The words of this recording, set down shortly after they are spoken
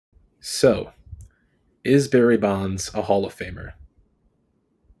So, is Barry Bonds a Hall of Famer?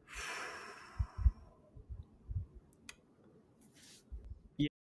 Yeah.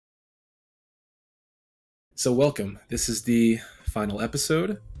 So, welcome. This is the final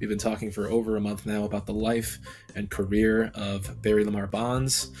episode. We've been talking for over a month now about the life and career of Barry Lamar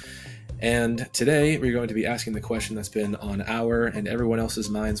Bonds. And today we're going to be asking the question that's been on our and everyone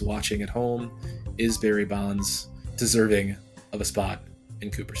else's minds watching at home. Is Barry Bonds deserving of a spot in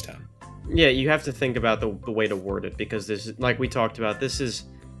Cooperstown? Yeah, you have to think about the way to word it because this, like we talked about, this is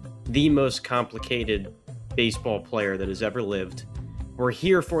the most complicated baseball player that has ever lived. We're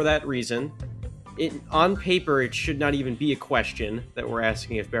here for that reason. On paper, it should not even be a question that we're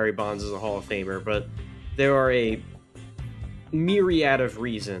asking if Barry Bonds is a Hall of Famer, but there are a myriad of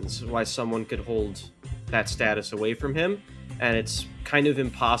reasons why someone could hold that status away from him, and it's kind of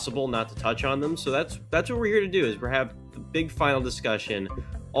impossible not to touch on them. So that's what we're here to do, is we're have the big final discussion,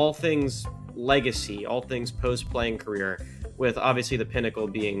 all things legacy, all things post-playing career, with obviously the pinnacle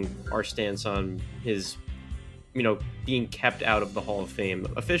being our stance on his, being kept out of the Hall of Fame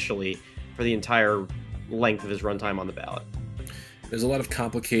officially for the entire length of his runtime on the ballot. There's a lot of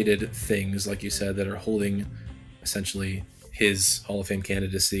complicated things, like you said, that are holding essentially his Hall of Fame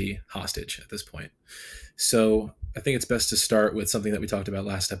candidacy hostage at this point. So I think it's best to start with something that we talked about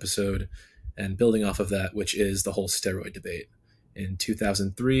last episode and building off of that, which is the whole steroid debate. In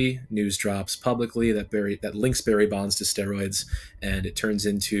 2003, news drops publicly that links Barry Bonds to steroids, and it turns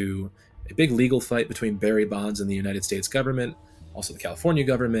into a big legal fight between Barry Bonds and the United States government, also the California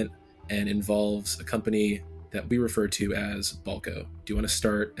government, and involves a company that we refer to as Balco. Do you want to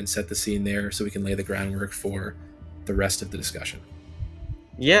start and set the scene there so we can lay the groundwork for the rest of the discussion?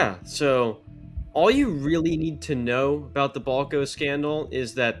 Yeah, so all you really need to know about the Balco scandal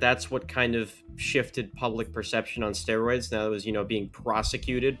is that that's what kind of shifted public perception on steroids. Now it was, being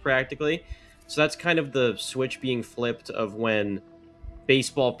prosecuted practically. So that's kind of the switch being flipped of when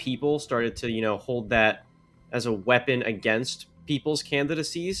baseball people started to, hold that as a weapon against people's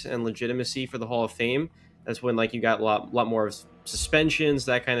candidacies and legitimacy for the Hall of Fame. That's when, like, you got a lot more of suspensions,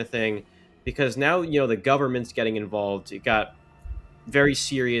 that kind of thing, because now, the government's getting involved. It got very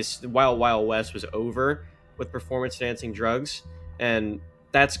serious. The Wild West was over with performance enhancing drugs, and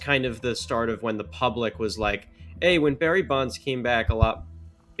that's kind of the start of when the public was like, hey, when Barry Bonds came back a lot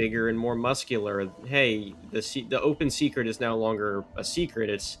bigger and more muscular, hey, the open secret is no longer a secret.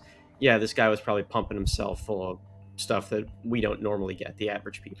 It's, yeah, this guy was probably pumping himself full of stuff that we don't normally get, the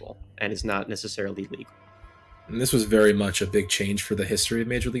average people, and is not necessarily legal. And this was very much a big change for the history of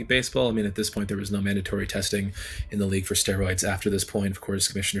Major League Baseball. I mean, at this point, there was no mandatory testing in the league for steroids. After this point, of course,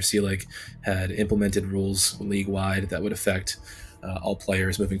 Commissioner Seelig had implemented rules league-wide that would affect all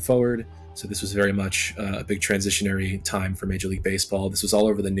players moving forward. So this was very much a big transitionary time for Major League Baseball. This was all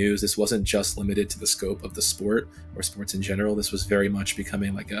over the news. This wasn't just limited to the scope of the sport or sports in general. This was very much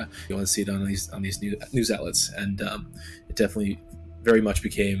becoming like you want to see it on these news outlets, and it definitely very much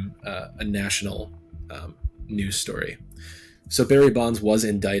became a national news story. So Barry Bonds was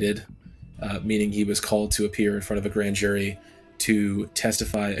indicted, meaning he was called to appear in front of a grand jury to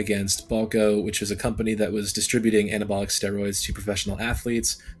testify against Balco, which is a company that was distributing anabolic steroids to professional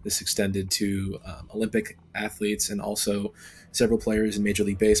athletes. This extended to Olympic athletes and also several players in Major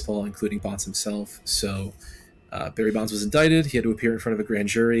League Baseball, including Bonds himself. So Barry Bonds was indicted. He had to appear in front of a grand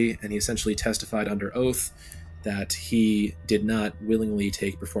jury, and he essentially testified under oath that he did not willingly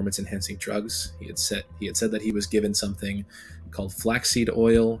take performance-enhancing drugs. He had said that he was given something called flaxseed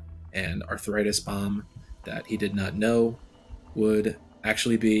oil and arthritis balm that he did not know would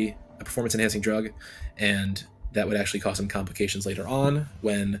actually be a performance-enhancing drug, and that would actually cause him complications later on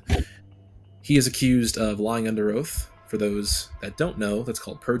when he is accused of lying under oath. For those that don't know, that's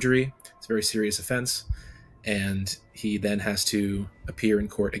called perjury. It's a very serious offense, and he then has to appear in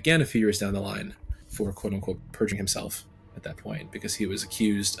court again a few years down the line for quote-unquote perjuring himself at that point, because he was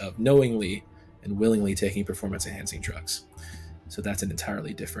accused of knowingly and willingly taking performance-enhancing drugs. So that's an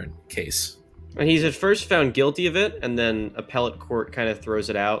entirely different case. And he's at first found guilty of it, and then appellate court kind of throws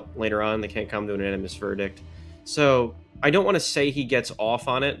it out later on. They can't come to an unanimous verdict. So I don't want to say he gets off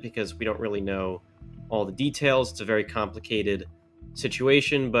on it because we don't really know all the details. It's a very complicated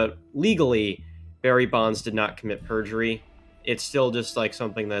situation, but legally, Barry Bonds did not commit perjury. It's still just like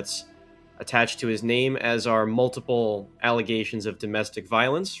something that's attached to his name, as are multiple allegations of domestic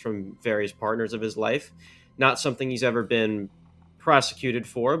violence from various partners of his life. Not something he's ever been prosecuted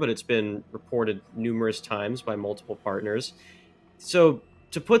for, but it's been reported numerous times by multiple partners. So,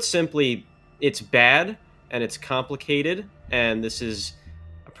 to put simply, it's bad and it's complicated, and this is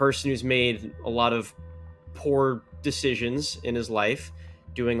a person who's made a lot of poor decisions in his life.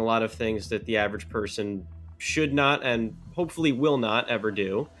 doing a lot of things that the average person should not and hopefully will not ever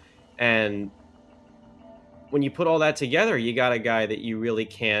do. And when you put all that together, you got a guy that you really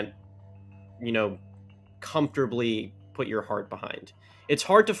can't, you know, comfortably put your heart behind. It's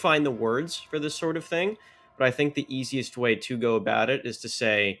hard to find the words for this sort of thing, but I think the easiest way to go about it is to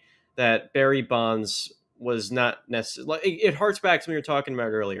say that Barry Bonds was not necessarily. It harks back to what we were talking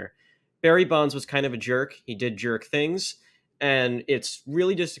about earlier. Barry Bonds was kind of a jerk. He did jerk things, and it's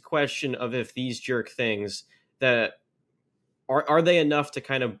really just a question of if these jerk things that are they enough to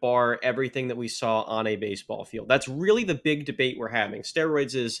kind of bar everything that we saw on a baseball field? That's really the big debate we're having.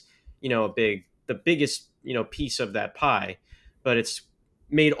 Steroids is, the biggest, piece of that pie, but it's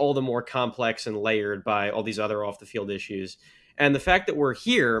made all the more complex and layered by all these other off the field issues. And the fact that we're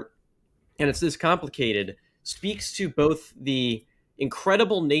here and it's this complicated speaks to both the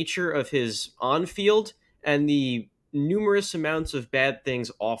incredible nature of his on field and the numerous amounts of bad things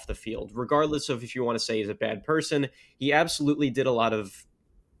off the field, regardless of if you want to say he's a bad person. He absolutely did a lot of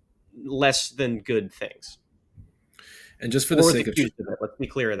less than good things. And just for the sake of it, let's be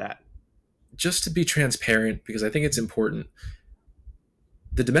clear of that. Just to be transparent, because I think it's important,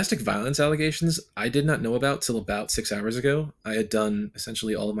 the domestic violence allegations I did not know about till about 6 hours ago. I had done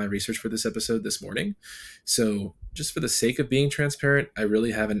essentially all of my research for this episode this morning. So just for the sake of being transparent, I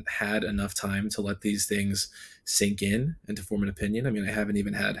really haven't had enough time to let these things sink in and to form an opinion. I mean, I haven't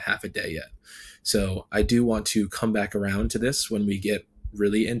even had half a day yet. So I do want to come back around to this when we get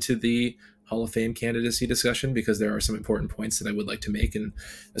really into the Hall of Fame candidacy discussion, because there are some important points that I would like to make and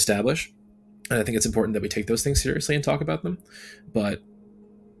establish. And I think it's important that we take those things seriously and talk about them. But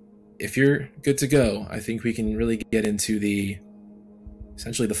if you're good to go, I think we can really get into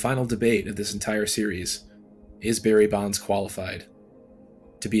essentially the final debate of this entire series. Is Barry Bonds qualified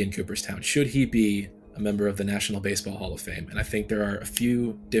to be in Cooperstown? Should he be a member of the National Baseball Hall of Fame? And I think there are a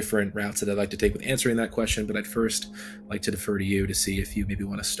few different routes that I'd like to take with answering that question, but I'd first like to defer to you to see if you maybe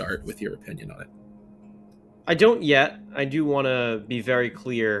want to start with your opinion on it. I don't yet. I do want to be very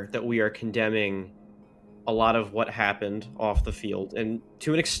clear that we are condemning a lot of what happened off the field, and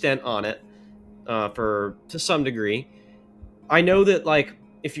to an extent on it, to some degree. I know that,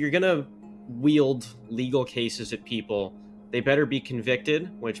 if you're gonna wield legal cases at people, they better be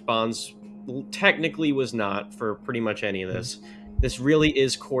convicted, which Bonds technically was not for pretty much any of this. This really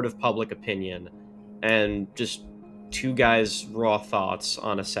is court of public opinion, and just two guys' raw thoughts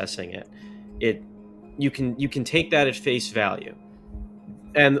on assessing it. You can take that at face value,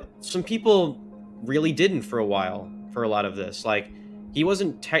 and some people really didn't for a while for a lot of this. He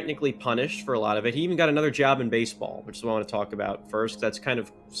wasn't technically punished for a lot of it. He even got another job in baseball, which is what I want to talk about first. That's kind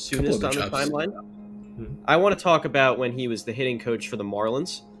of soonest on the timeline. Mm-hmm. I want to talk about when he was the hitting coach for the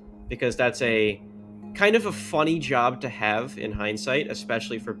Marlins, because that's a kind of a funny job to have in hindsight,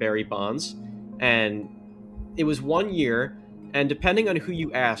 especially for Barry Bonds. And it was 1 year, and depending on who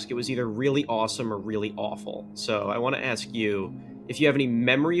you ask, it was either really awesome or really awful. So I want to ask you if you have any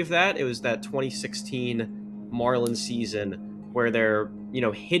memory of that. It was that 2016 Marlins season where their,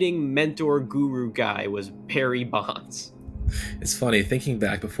 hitting mentor guru guy was Barry Bonds. It's funny, thinking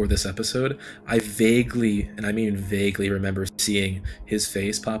back before this episode, I vaguely, and I mean vaguely, remember seeing his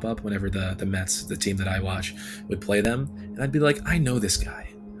face pop up whenever the Mets, the team that I watch, would play them. And I'd be like, I know this guy.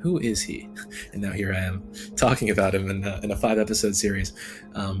 Who is he? And now here I am talking about him in a 5-episode series.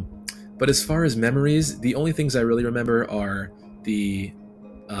 But as far as memories, the only things I really remember are the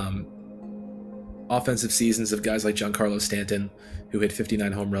offensive seasons of guys like Giancarlo Stanton, who hit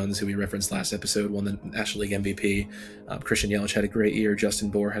 59 home runs, who we referenced last episode, won the National League MVP. Christian Yelich had a great year. Justin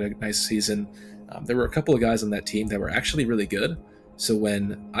Bour had a nice season. There were a couple of guys on that team that were actually really good. So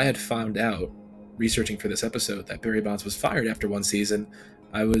when I had found out, researching for this episode, that Barry Bonds was fired after one season,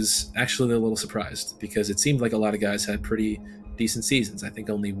 I was actually a little surprised, because it seemed like a lot of guys had pretty decent seasons. I think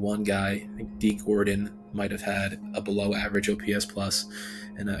only one guy, I think D. Gordon, might have had a below average OPS plus,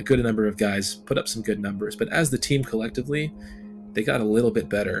 and a good number of guys put up some good numbers. But as the team collectively, they got a little bit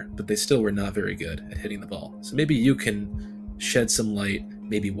better, but they still were not very good at hitting the ball. So maybe you can shed some light,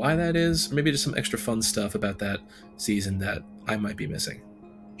 maybe why that is, or maybe just some extra fun stuff about that season that I might be missing.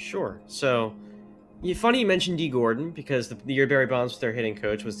 Sure. So, funny you mentioned D. Gordon, because the year Barry Bonds was their hitting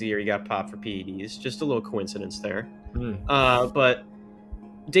coach was the year he got popped for PEDs. Just a little coincidence there. But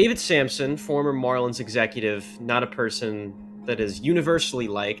David Sampson, former Marlins executive, not a person that is universally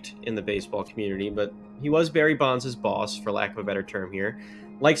liked in the baseball community, but he was Barry Bonds' boss, for lack of a better term here,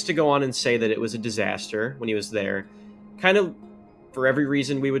 likes to go on and say that it was a disaster when he was there. Kind of for every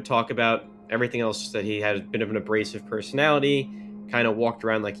reason we would talk about, everything else, that he had a bit of an abrasive personality, kind of walked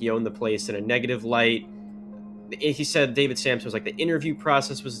around like he owned the place in a negative light. he said David Sampson was like the interview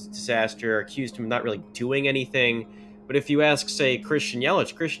process was a disaster, accused him of not really doing anything. But if you ask, say, Christian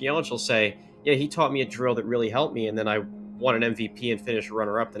Yelich will say, yeah, he taught me a drill that really helped me, and then I won an MVP and finished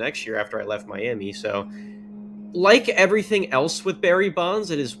runner-up the next year after I left Miami. So, like everything else with Barry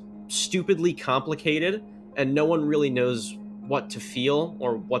Bonds, it is stupidly complicated, and no one really knows what to feel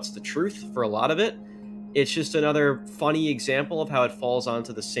or what's the truth for a lot of it. It's just another funny example of how it falls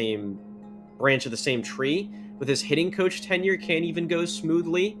onto the same branch of the same tree. With his hitting coach tenure, can't even go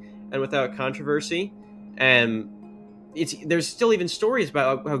smoothly and without controversy. And there's still even stories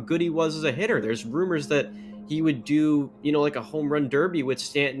about how good he was as a hitter. There's rumors that he would do, like a home run derby with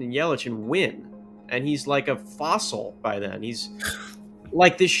Stanton and Yelich and win. And he's like a fossil by then. He's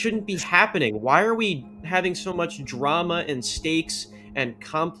like, this shouldn't be happening. Why are we having so much drama and stakes and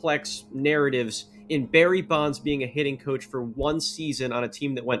complex narratives in Barry Bonds being a hitting coach for one season on a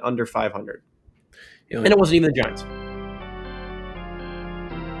team that went under 500? And it wasn't even the Giants.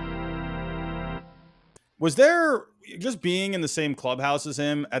 Was there, just being in the same clubhouse as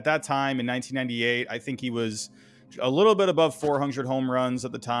him at that time in 1998, I think he was a little bit above 400 home runs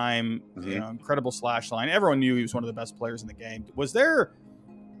at the time, incredible slash line. Everyone knew he was one of the best players in the game. Was there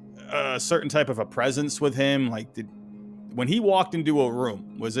a certain type of a presence with him? Like, when he walked into a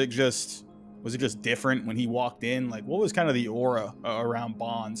room, was it just different when he walked in? Like, what was kind of the aura around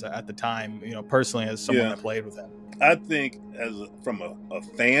Bonds at the time, personally, as someone that played with him? I think from a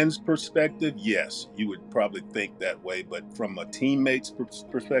fan's perspective, yes, you would probably think that way. But from a teammate's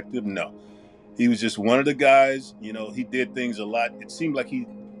perspective, no. He was just one of the guys, he did things a lot. It seemed like he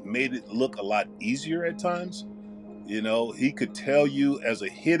made it look a lot easier at times. He could tell you as a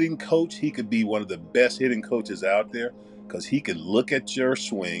hitting coach, he could be one of the best hitting coaches out there because he could look at your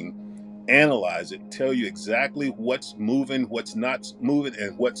swing, analyze it, tell you exactly what's moving, what's not moving,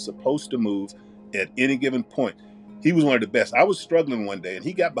 and what's supposed to move at any given point. He was one of the best. I was struggling one day, and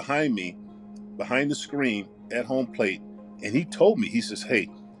he got behind me, behind the screen at home plate, and he told me, he says, hey,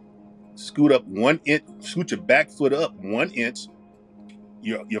 scoot up 1 inch, scoot your back foot up 1 inch.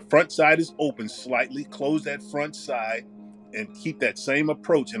 Your front side is open slightly. Close that front side and keep that same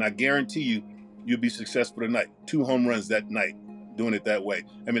approach, and I guarantee you, you'll be successful tonight. 2 home runs that night, doing it that way.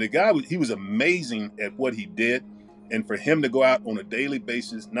 I mean, the guy, he was amazing at what he did. And for him to go out on a daily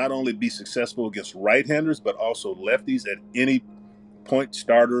basis, not only be successful against right-handers, but also lefties at any point,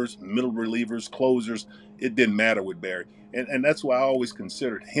 starters, middle relievers, closers, it didn't matter with Barry. And that's why I always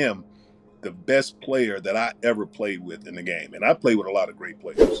considered him the best player that I ever played with in the game. And I played with a lot of great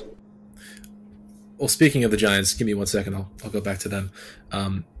players. Well, speaking of the Giants, give me 1 second. I'll go back to them.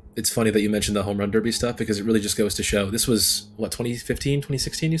 It's funny that you mentioned the home run derby stuff because it really just goes to show this was, 2015,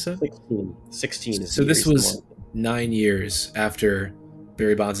 2016, you said? 16. So this was 9 years after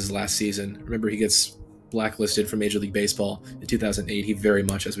Barry Bonds' last season. Remember, he gets blacklisted from Major League Baseball in 2008. He very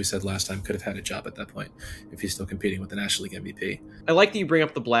much, as we said last time, could have had a job at that point if he's still competing with the National League MVP. I like that you bring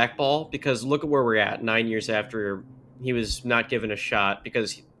up the blackball because look at where we're at 9 years after he was not given a shot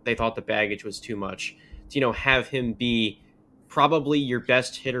because they thought the baggage was too much. To, have him be probably your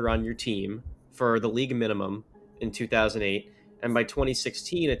best hitter on your team for the league minimum in 2008. And by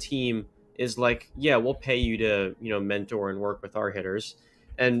 2016, a team is like, yeah, we'll pay you to, mentor and work with our hitters.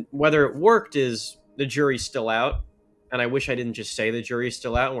 And whether it worked is the jury's still out. And I wish I didn't just say the jury's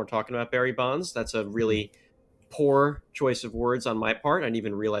still out when we're talking about Barry Bonds. That's a really poor choice of words on my part. I didn't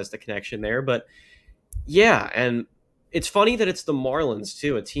even realize the connection there. But yeah, and it's funny that it's the Marlins,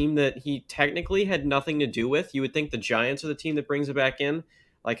 too, a team that he technically had nothing to do with. You would think the Giants are the team that brings it back in,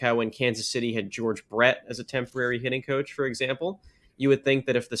 like how when Kansas City had George Brett as a temporary hitting coach, for example. You would think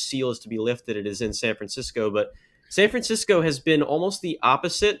that if the seal is to be lifted, it is in San Francisco. But San Francisco has been almost the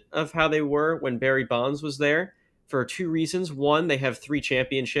opposite of how they were when Barry Bonds was there for 2 reasons. 1, they have 3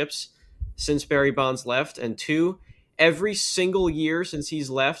 championships since Barry Bonds left. And 2, every single year since he's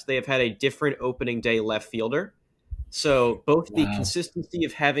left, they have had a different opening day left fielder. So both the consistency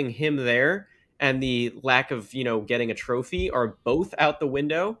of having him there and the lack of, getting a trophy are both out the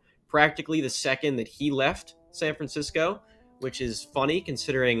window practically the second that he left San Francisco, which is funny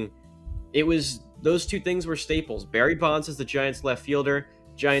considering it was those 2 things were staples. Barry Bonds is the Giants left fielder.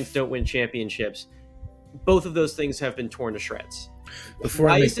 Giants don't win championships. Both of those things have been torn to shreds.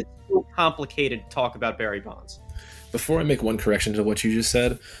 Why is it so complicated to talk about Barry Bonds? Before I make one correction to what you just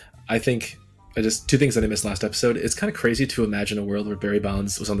said, I think 2 things that I missed last episode. It's kind of crazy to imagine a world where Barry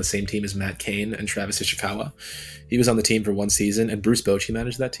Bonds was on the same team as Matt Cain and Travis Ishikawa. He was on the team for 1 season, and Bruce Bochy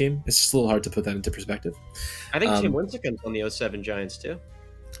managed that team. It's just a little hard to put that into perspective. I think Tim Lincecum's on the 07 Giants, too.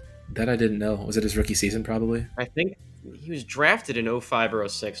 That I didn't know. Was it his rookie season, probably? I think he was drafted in 05 or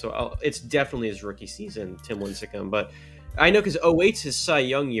 06, so it's definitely his rookie season, Tim Lincecum. But I know because 08's his Cy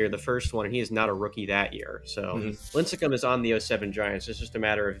Young year, the first one, and he is not a rookie that year. So Lincecum is on the 07 Giants. It's just a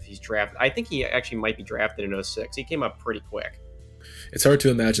matter of if he's drafted. I think he actually might be drafted in 06. He came up pretty quick. It's hard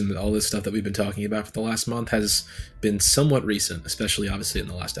to imagine that all this stuff that we've been talking about for the last month has been somewhat recent, especially obviously in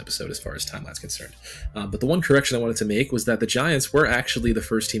the last episode as far as timeline's concerned. But the one correction I wanted to make was that the Giants were actually the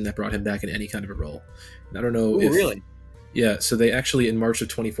first team that brought him back in any kind of a role. And I don't know if... Really? Yeah, so they actually, in March of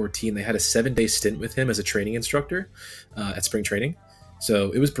 2014, they had a 7-day stint with him as a training instructor at spring training.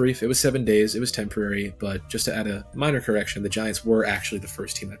 So it was brief, it was 7 days, it was temporary, but just to add a minor correction, the Giants were actually the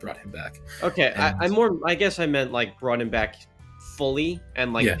first team that brought him back. Okay, I guess I meant like brought him back fully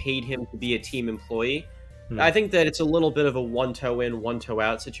and like paid him to be a team employee. I think that it's a little bit of a one toe in, one toe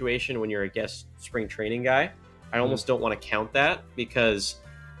out situation when you're a guest spring training guy. I almost don't want to count that because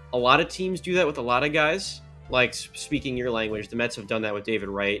a lot of teams do that with a lot of guys. Like, speaking your language, the Mets have done that with David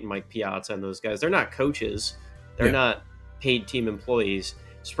Wright and Mike Piazza and those guys. They're not coaches. They're not paid team employees.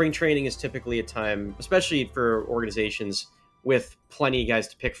 Spring training is typically a time, especially for organizations with plenty of guys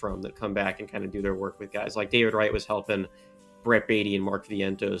to pick from that come back and kind of do their work with guys. Like David Wright was helping Brett Beatty and Mark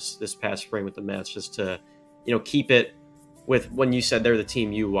Vientos this past spring with the Mets just to, keep it with when you said they're the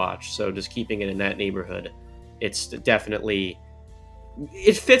team you watch. So just keeping it in that neighborhood. It's definitely...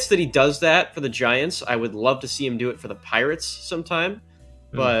 It fits that he does that for the Giants. I would love to see him do it for the Pirates sometime.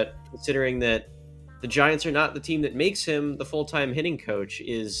 But considering that the Giants are not the team that makes him the full-time hitting coach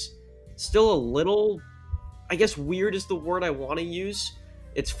is still a little, I guess weird is the word I want to use.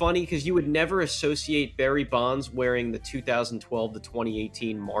 It's funny because you would never associate Barry Bonds wearing the 2012 to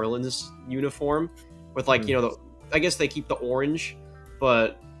 2018 Marlins uniform with I guess they keep the orange,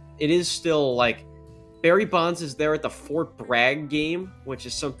 but it is still like Barry Bonds is there at the Fort Bragg game, which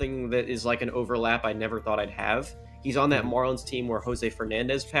is something that is like an overlap I never thought I'd have. He's on that Marlins team where Jose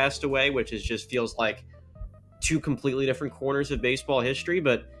Fernandez passed away, which just feels like two completely different corners of baseball history.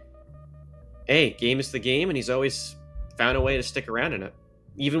 But hey, game is the game, and he's always found a way to stick around in it,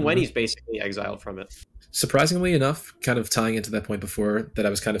 even when he's basically exiled from it. Surprisingly enough, kind of tying into that point before, that I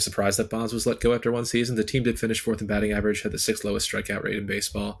was kind of surprised that Bonds was let go after one season. The team did finish fourth in batting average, had the 6th lowest strikeout rate in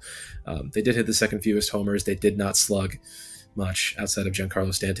baseball. They did hit the 2nd fewest homers. They did not slug much outside of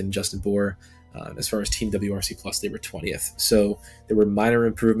Giancarlo Stanton and Justin Bour. As far as team WRC plus, they were 20th. So there were minor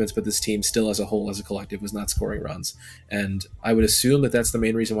improvements, but this team still as a whole, as a collective, was not scoring runs. And I would assume that that's the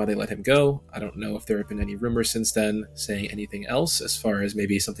main reason why they let him go. I don't know if there have been any rumors since then saying anything else as far as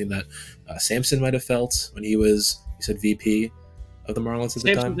maybe something that Sampson might have felt when he was, you said, VP of the Marlins at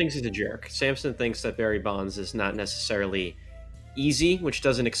the time. Sampson thinks he's a jerk. Sampson thinks that Barry Bonds is not necessarily easy, which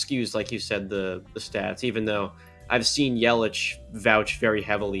doesn't excuse, like you said, the stats, even though I've seen Yelich vouch very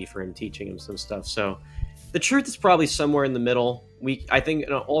heavily for him teaching him some stuff. So the truth is probably somewhere in the middle. I think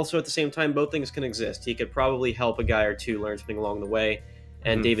also at the same time, both things can exist. He could probably help a guy or two learn something along the way.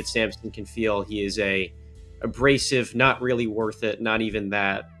 And David Sampson can feel he is a abrasive, not really worth it, not even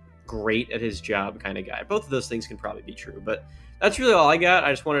that great at his job kind of guy. Both of those things can probably be true. But that's really all I got.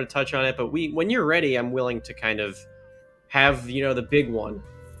 I just wanted to touch on it. But when you're ready, I'm willing to kind of have, the big one,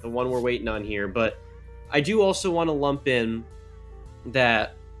 the one we're waiting on here. But I do also want to lump in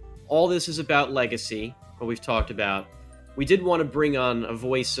that all this is about legacy, what we've talked about. We did want to bring on a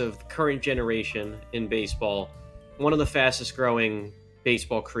voice of the current generation in baseball, one of the fastest growing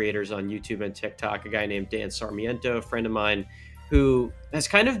baseball creators on YouTube and TikTok, a guy named Dan Sarmiento, a friend of mine, who has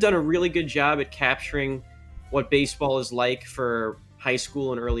kind of done a really good job at capturing what baseball is like for high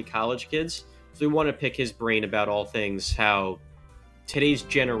school and early college kids. So we want to pick his brain about all things, how today's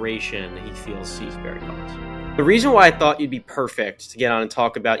generation, he feels, sees Barry Bonds. The reason why I thought you'd be perfect to get on and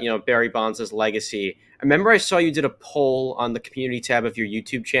talk about, Barry Bonds' legacy, I remember I saw you did a poll on the community tab of your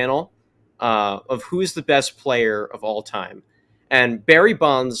YouTube channel of who's the best player of all time. And Barry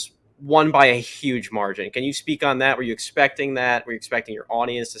Bonds won by a huge margin. Can you speak on that? Were you expecting that? Were you expecting your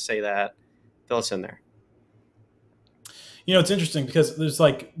audience to say that? Fill us in there. It's interesting because there's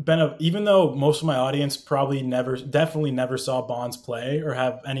even though most of my audience definitely never saw Bonds play or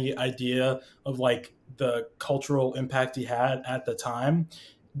have any idea of the cultural impact he had at the time,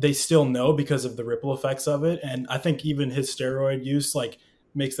 they still know because of the ripple effects of it. And I think even his steroid use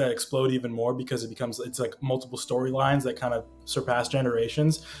makes that explode even more because it's multiple storylines that kind of surpass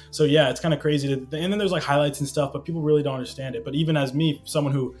generations. So yeah, it's kind of crazy and then there's highlights and stuff, but people really don't understand it. But even as me,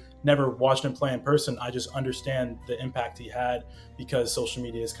 someone who never watched him play in person, I just understand the impact he had because social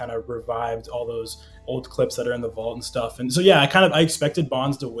media has kind of revived all those old clips that are in the vault and stuff. And so yeah, I expected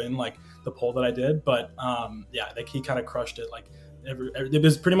Bonds to win the poll that I did, but he kind of crushed it. It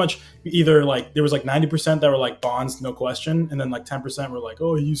was pretty much either like there was like 90% that were like Bonds, no question, and then like 10% were like,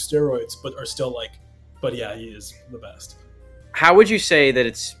 oh, he used steroids, but are still like, but yeah, he is the best. How would you say that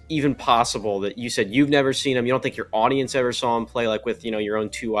it's even possible that you said you've never seen him, you don't think your audience ever saw him play like with, your own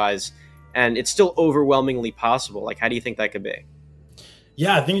two eyes, and it's still overwhelmingly possible? Like, how do you think that could be?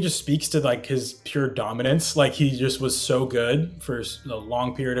 Yeah, I think it just speaks to like his pure dominance. Like he just was so good for a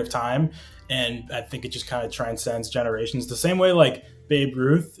long period of time, and I think it just kind of transcends generations. The same way like Babe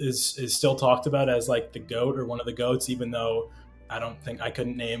Ruth is still talked about as like the GOAT or one of the GOATs, even though I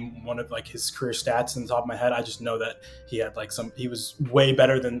couldn't name one of like his career stats in the top of my head. I just know that he had like he was way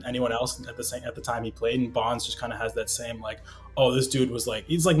better than anyone else at the time he played. And Bonds just kind of has that same like, oh, this dude was like,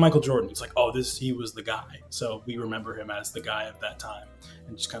 he's like Michael Jordan. It's like, oh, he was the guy. So we remember him as the guy of that time,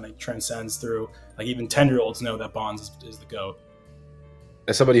 and just kind of transcends through, like even 10-year-olds know that Bonds is the GOAT.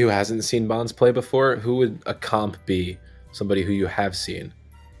 As somebody who hasn't seen Bonds play before, who would a comp be? Somebody who you have seen,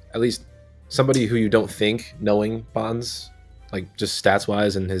 at least somebody who you don't think, knowing Bonds, like just stats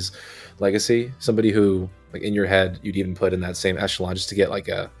wise and his legacy, somebody who like in your head you'd even put in that same echelon, just to get like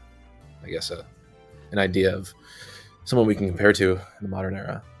an idea of someone we can compare to in the modern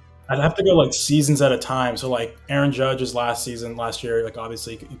era. I'd have to go like seasons at a time. So like Aaron Judge's last year, like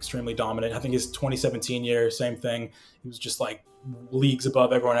obviously extremely dominant. I think his 2017 year, same thing. He was just like leagues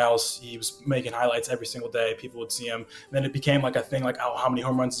above everyone else. He was making highlights every single day. People would see him. And then it became like a thing, like, oh, how many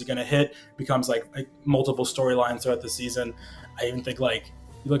home runs is he going to hit? It becomes like multiple storylines throughout the season. I even think like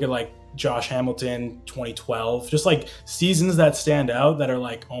you look at like Josh Hamilton 2012, just like seasons that stand out that are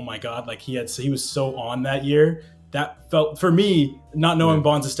like, oh my God, like he was so on that year. That felt, for me, not knowing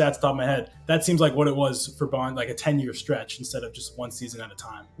Bonds' stats top of my head, that seems like what it was for Bond, like a 10-year stretch instead of just one season at a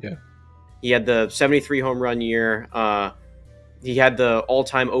time. Yeah. He had the 73 home run year. He had the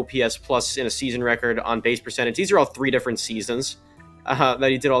all-time OPS plus in a season record on base percentage. These are all 3 different seasons that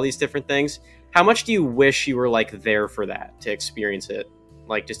he did all these different things. How much do you wish you were like there for that, to experience it?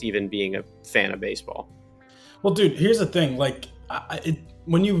 Like just even being a fan of baseball. Well, dude, here's the thing. Like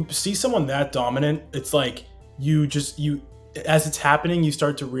when you see someone that dominant, it's like, you as it's happening, you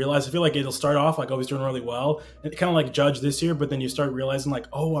start to realize, I feel like it'll start off like, oh, he's doing really well, and kind of like Judge this year, but then you start realizing like,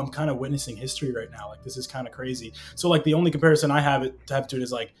 oh, I'm kind of witnessing history right now. Like this is kind of crazy. So like the only comparison I have to it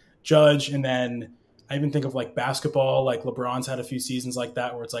is like Judge, and then I even think of like basketball, like LeBron's had a few seasons like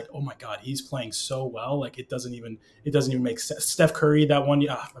that where it's like, oh my God, he's playing so well. Like it doesn't even make sense. Steph Curry, that one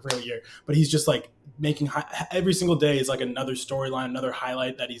year, I forget what year, but he's just like making every single day is like another storyline, another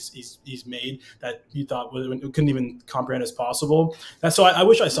highlight that he's made that you thought couldn't even comprehend as possible. So I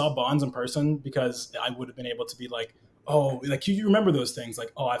wish I saw Bonds in person, because I would have been able to be like, oh, like you remember those things,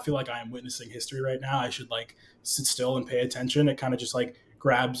 like, oh, I feel like I am witnessing history right now. I should like sit still and pay attention. It kind of just like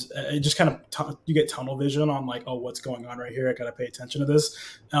grabs, it just kind of you get tunnel vision on like, oh, what's going on right here? I gotta pay attention to this,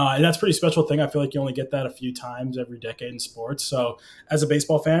 and that's a pretty special thing. I feel like you only get that a few times every decade in sports. So as a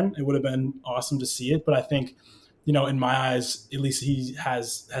baseball fan, it would have been awesome to see it, but I think, in my eyes, at least he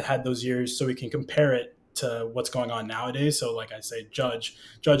has had those years so we can compare it to what's going on nowadays. So like I say, Judge's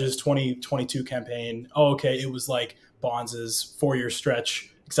 2022 campaign, oh, okay, it was like Bonds's 4-year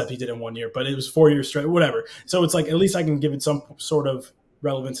stretch, except he did in 1 year, but it was 4-year stretch, whatever. So it's like, at least I can give it some sort of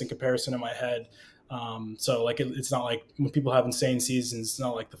relevance and comparison in my head. So like it's not like when people have insane seasons, it's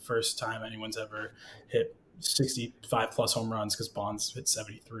not like the first time anyone's ever hit 65 plus home runs, because Bonds hit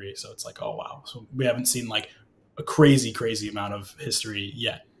 73. So it's like, oh wow. So we haven't seen like a crazy amount of history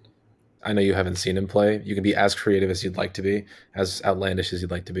yet. I know you haven't seen him play. You can be as creative as you'd like to be, as outlandish as you'd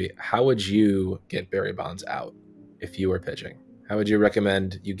like to be. How would you get Barry Bonds out if you were pitching? How would you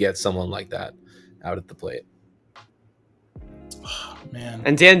recommend you get someone like that out at the plate? Oh, man.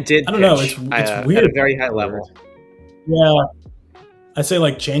 And Dan did. I don't know. It's weird. At a very high level. Yeah, I say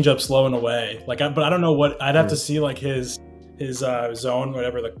like change up slow and away. Like, but I don't know what I'd have to see like his zone,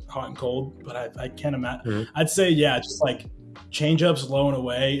 whatever, the hot and cold. But I can't imagine. I'd say just like change ups low and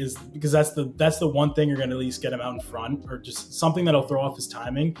away, is because that's the one thing you're going to at least get him out in front, or just something that'll throw off his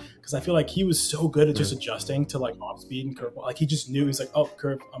timing. Because I feel like he was so good at just adjusting to like off speed and curveball. Like he just knew, he's like, oh,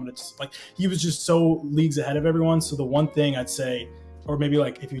 curve, I'm gonna just like, he was just so leagues ahead of everyone. So the one thing I'd say, or maybe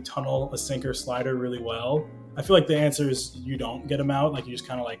like if you tunnel a sinker slider really well, I feel like the answer is you don't get him out. Like you just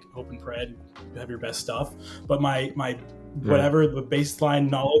kind of like hope and pray and have your best stuff. But my whatever the baseline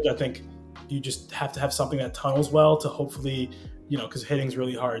knowledge, I think you just have to have something that tunnels well to hopefully, because hitting's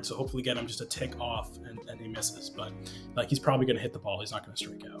really hard. So hopefully get him just a tick off and he misses. But like he's probably going to hit the ball. He's not going to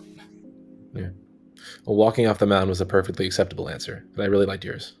strike out. Yeah. Well, walking off the mound was a perfectly acceptable answer, but I really liked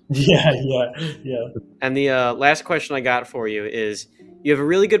yours. Yeah. And the last question I got for you is, You have a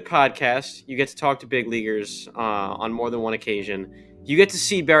really good podcast. You get to talk to big leaguers on more than one occasion. You get to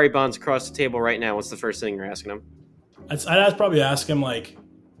see Barry Bonds across the table right now. What's the first thing you're asking him? I'd probably ask him, like,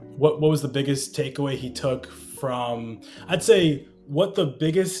 what was the biggest takeaway he took from, I'd say, what the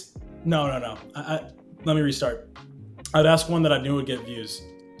biggest, no. Let me restart. I'd ask one that I knew would get views,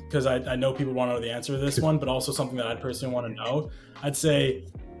 because I know people want to know the answer to this one, but also something that I'd personally want to know. I'd say,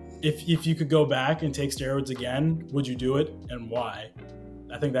 if you could go back and take steroids again, would you do it, and why?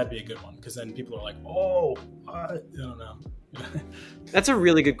 I think that'd be a good one, because then people are like, oh, I don't know. That's a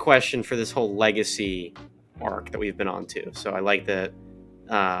really good question for this whole legacy arc that we've been on to. So I like that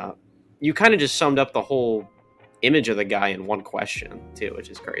you kind of just summed up the whole image of the guy in one question too, which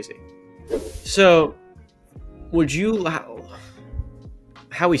is crazy. So would you,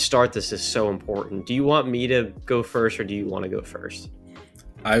 how we start this is so important. Do you want me to go first, or do you want to go first?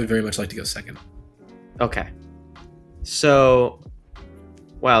 I would very much like to go second. Okay. So,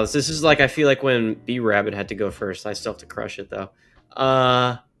 wow, this is like, I feel like when B-Rabbit had to go first. I still have to crush it though.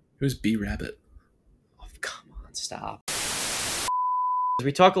 Who's B-Rabbit? Oh, come on, stop.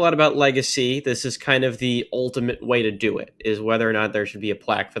 We talk a lot about legacy. This is kind of the ultimate way to do it, is whether or not there should be a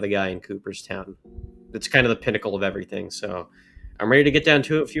plaque for the guy in Cooperstown. It's kind of the pinnacle of everything. So I'm ready to get down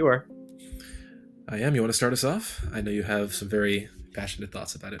to it if you are. I am. You want to start us off? I know you have some very passionate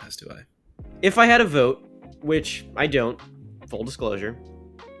thoughts about it, as do I. If I had a vote, which I don't, full disclosure,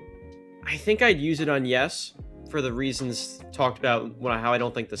 I think I'd use it on yes, for the reasons talked about, how I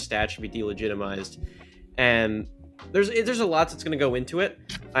don't think the stat should be delegitimized. And there's a lot that's going to go into it.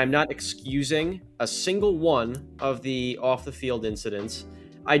 I'm not excusing a single one of the off-the-field incidents.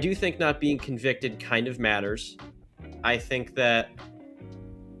 I do think not being convicted kind of matters. I think that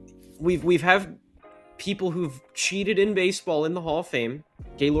we've had people who've cheated in baseball in the Hall of Fame.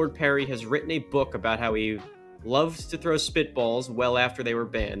 Gaylord Perry has written a book about how he loves to throw spitballs well after they were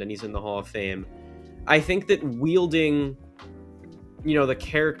banned, and he's in the Hall of Fame. I think that wielding, the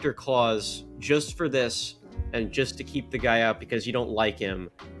character clause just for this and just to keep the guy out because you don't like him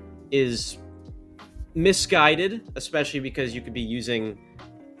is misguided, especially because you could be using...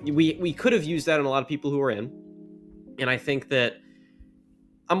 We could have used that on a lot of people who are in. And I think that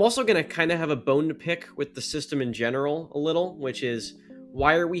I'm also going to kind of have a bone to pick with the system in general a little, which is,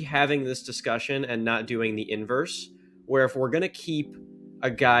 why are we having this discussion and not doing the inverse? Where if we're going to keep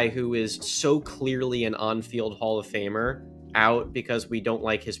a guy who is so clearly an on-field Hall of Famer out because we don't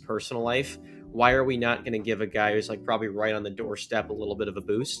like his personal life, why are we not going to give a guy who's like probably right on the doorstep a little bit of a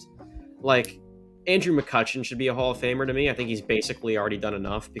boost? Like, Andrew McCutchen should be a Hall of Famer to me. I think he's basically already done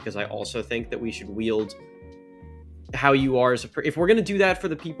enough, because I also think that we should wield how you are as if we're going to do that for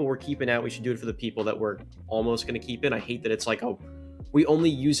the people we're keeping out, we should do it for the people that we're almost going to keep in. I hate that it's like, oh, we only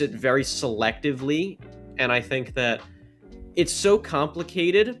use it very selectively, and I think that it's so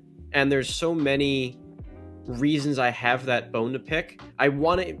complicated, and there's so many reasons I have that bone to pick. I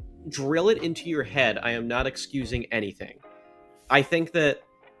want to drill it into your head. I am not excusing anything. I think that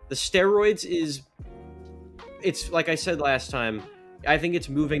the steroids it's like I said last time, I think it's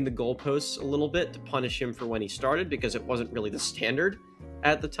moving the goalposts a little bit to punish him for when he started, because it wasn't really the standard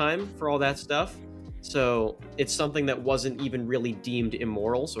at the time for all that stuff. So it's something that wasn't even really deemed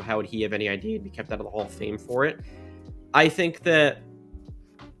immoral, so how would he have any idea he'd be kept out of the Hall of Fame for it? I think that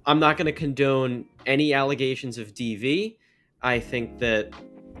I'm not going to condone any allegations of DV. I think that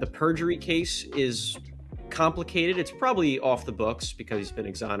the perjury case is complicated. It's probably off the books because he's been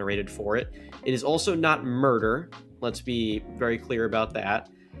exonerated for it. It is also not murder. Let's be very clear about that.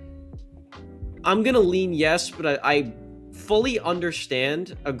 I'm going to lean yes, but I fully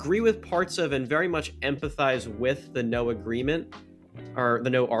understand, agree with parts of, and very much empathize with the no agreement, or the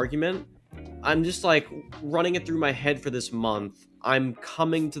no argument. I'm just like running it through my head for this month. I'm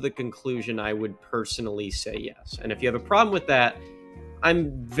coming to the conclusion I would personally say yes. And if you have a problem with that,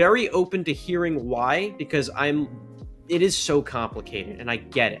 I'm very open to hearing why, because it is so complicated, and I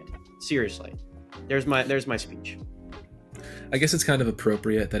get it. Seriously. There's my speech. I guess it's kind of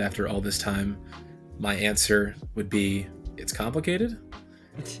appropriate that after all this time, my answer would be, it's complicated.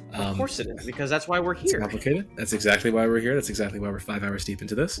 Of course it is, because that's why we're here. It's complicated. That's exactly why we're here. That's exactly why we're 5 hours deep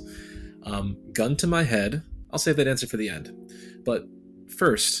into this. Gun to my head, I'll save that answer for the end. But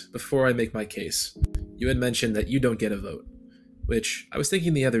first, before I make my case, you had mentioned that you don't get a vote, which I was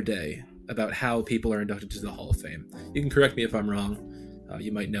thinking the other day about how people are inducted to the Hall of Fame. You can correct me if I'm wrong.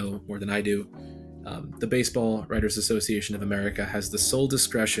 You might know more than I do. The Baseball Writers Association of America has the sole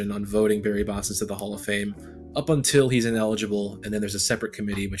discretion on voting Barry Bonds to the Hall of Fame up until he's ineligible, and then there's a separate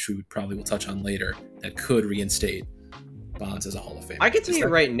committee, which we probably will touch on later, that could reinstate Bonds as a Hall of Famer. I can tell you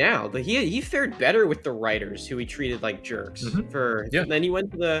right now that he fared better with the writers who he treated like jerks. Then he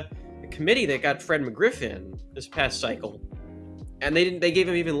went to the committee that got Fred McGriffin this past cycle, and they gave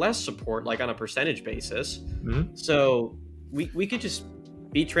him even less support, like on a percentage basis. So we could just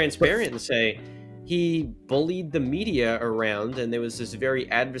be transparent and say he bullied the media around, and there was this very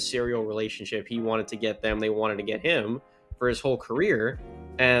adversarial relationship. He wanted to get them, they wanted to get him for his whole career,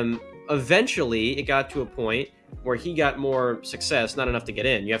 and eventually it got to a point where he got more success, not enough to get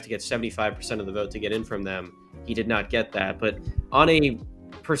in. You have to get 75% of the vote to get in from them. He did not get that, but on a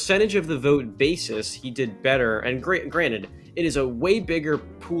percentage of the vote basis, he did better. And granted, it is a way bigger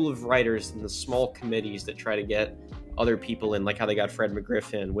pool of writers than the small committees that try to get other people in, like how they got Fred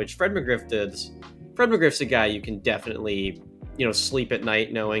McGriff, which Fred McGriff's a guy you can definitely, sleep at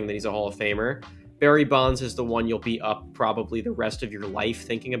night knowing that he's a Hall of Famer. Barry Bonds is the one you'll be up probably the rest of your life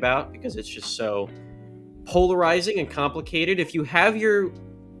thinking about, because it's just so polarizing and complicated. If you have your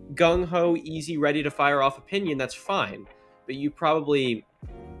gung-ho, easy, ready-to-fire off opinion, that's fine. But you probably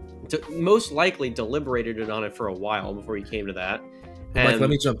most likely deliberated on it for a while before you came to that. Mike, let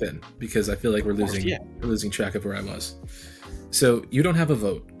me jump in, because I feel like we're losing track of where I was. So you don't have a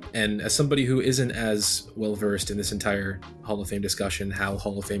vote. And as somebody who isn't as well-versed in this entire Hall of Fame discussion, how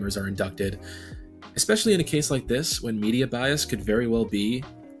Hall of Famers are inducted, especially in a case like this, when media bias could very well be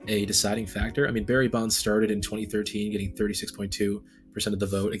a deciding factor. I mean, Barry Bonds started in 2013 getting 36.2% of the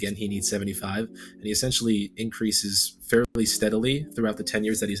vote. Again, he needs 75, and he essentially increases fairly steadily throughout the 10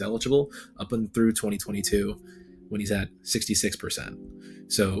 years that he's eligible, up and through 2022 when he's at 66%.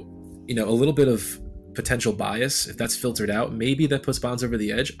 So, a little bit of potential bias, if that's filtered out, maybe that puts Bonds over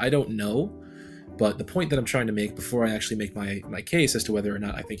the edge. I don't know. But the point that I'm trying to make before I actually make my case as to whether or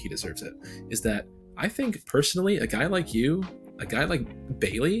not I think he deserves it is that I think personally, a guy like you, a guy like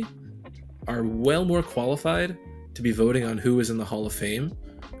Bailey, are well more qualified to be voting on who is in the Hall of Fame,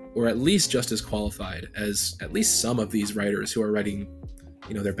 or at least just as qualified as at least some of these writers who are writing,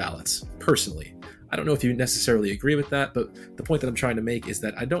 their ballots. Personally, I don't know if you necessarily agree with that, but the point that I'm trying to make is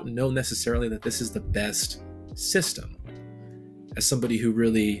that I don't know necessarily that this is the best system. As somebody who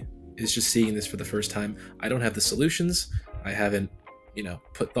really is just seeing this for the first time, I don't have the solutions. I haven't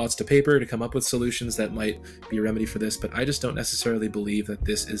put thoughts to paper to come up with solutions that might be a remedy for this, but I just don't necessarily believe that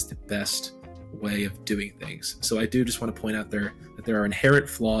this is the best way of doing things. So I do just want to point out that there are inherent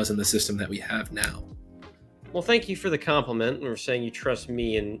flaws in the system that we have now. Well, thank you for the compliment. We're saying you trust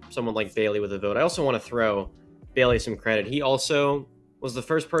me and someone like Bailey with a vote. I also want to throw Bailey some credit. He also was the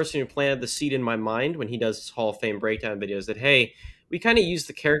first person who planted the seed in my mind when he does his Hall of Fame breakdown videos that, hey, we kind of use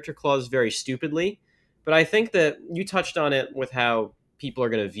the character clause very stupidly, but I think that you touched on it with how people are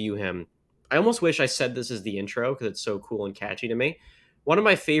going to view him. I almost wish I said this as the intro because it's so cool and catchy to me. One of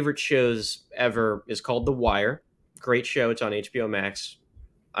my favorite shows ever is called The Wire. Great show. It's on HBO Max.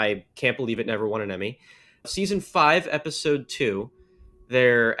 I can't believe it never won an Emmy. Season 5, episode 2,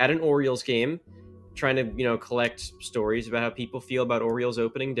 they're at an Orioles game trying to, collect stories about how people feel about Orioles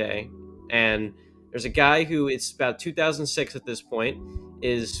opening day. And there's a guy who, it's about 2006 at this point,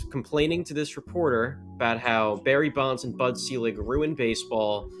 is complaining to this reporter about how Barry Bonds and Bud Selig ruined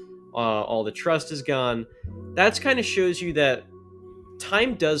baseball. All the trust is gone. That kind of shows you that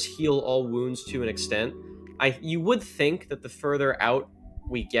time does heal all wounds to an extent. You would think that the further out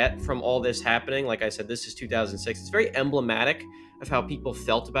we get from all this happening, like I said, this is 2006, it's very emblematic of how people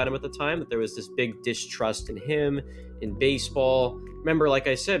felt about him at the time, that there was this big distrust in him, in baseball. Remember, like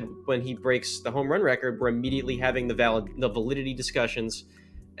I said, when he breaks the home run record, we're immediately having the validity discussions.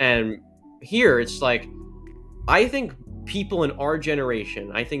 And here, it's like, I think people in our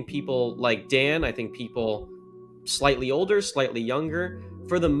generation, I think people like Dan, I think people slightly older, slightly younger,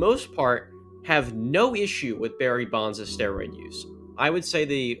 for the most part, have no issue with Barry Bonds' steroid use. I would say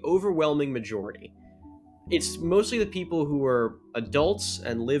the overwhelming majority. It's mostly the people who are adults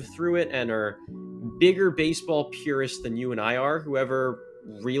and live through it and are bigger baseball purists than you and I are, who ever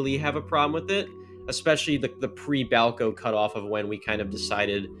really have a problem with it, especially the pre-Balco cutoff of when we kind of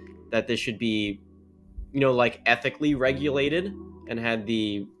decided that this should be, ethically regulated and had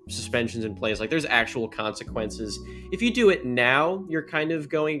the suspensions in place. Like, there's actual consequences. If you do it now, you're kind of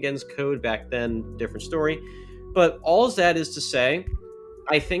going against code. Back then, different story. But all that is to say,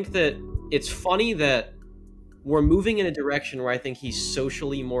 I think that it's funny that we're moving in a direction where I think he's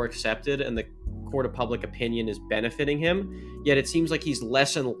socially more accepted and the court of public opinion is benefiting him, yet it seems like he's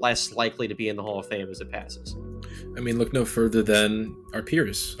less and less likely to be in the Hall of Fame as it passes. I mean, look no further than our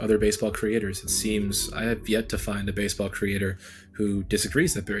peers, other baseball creators. It seems I have yet to find a baseball creator who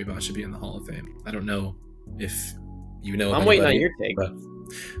disagrees that Barry Bonds should be in the Hall of Fame. I don't know if you know. I'm waiting on your take. But,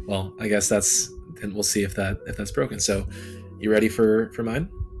 well, I guess that's and we'll see if that's broken. So, you ready for mine?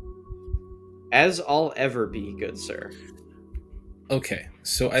 As I'll ever be, good sir. Okay,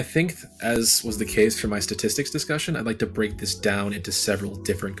 so I think, as was the case for my statistics discussion, I'd like to break this down into several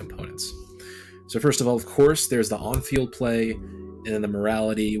different components. So first of all, of course, there's the on-field play, and then the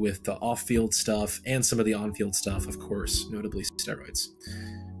morality with the off-field stuff, and some of the on-field stuff, of course, notably steroids.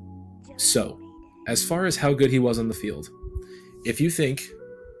 So, as far as how good he was on the field,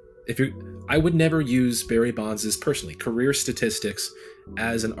 I would never use Barry Bonds' personally career statistics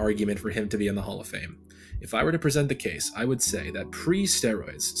as an argument for him to be in the Hall of Fame. If I were to present the case, I would say that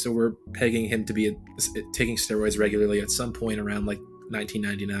pre-steroids, so we're pegging him to be taking steroids regularly at some point around like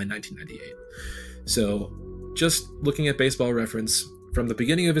 1999, 1998. So just looking at Baseball Reference, from the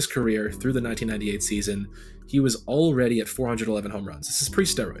beginning of his career through the 1998 season, he was already at 411 home runs. This is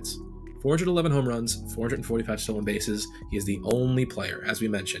pre-steroids. 411 home runs, 445 stolen bases. He is the only player, as we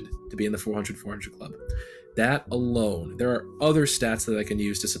mentioned, to be in the 400-400 club. That alone, there are other stats that I can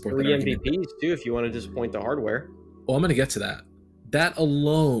use to support that argument. MVPs too, if you want to disappoint the hardware. Well, I'm going to get to that. That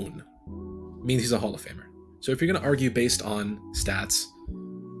alone means he's a Hall of Famer. So if you're going to argue based on stats,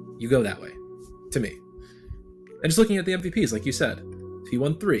 you go that way, to me. And just looking at the MVPs, like you said, he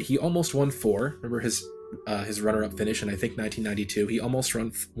won 3. He almost won 4. Remember his runner-up finish in, I think, 1992. He almost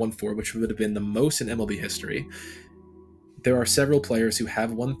won 4, which would have been the most in MLB history. There are several players who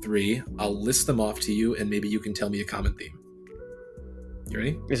have won 3. I'll list them off to you, and maybe you can tell me a common theme. You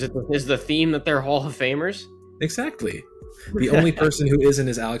ready? Is the theme that they're Hall of Famers? Exactly. The only person who isn't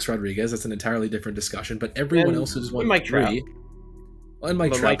is Alex Rodriguez. That's an entirely different discussion. But everyone else who's won 3. And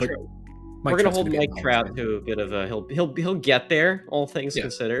Mike Trout. We're going to hold Mike Trout to a bit of a... He'll get there, all things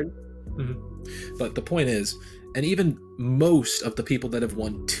considered. Mm-hmm. But the point is, and even most of the people that have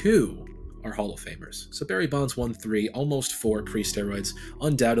won 2 are Hall of Famers. So Barry Bonds won 3, almost 4 pre-steroids.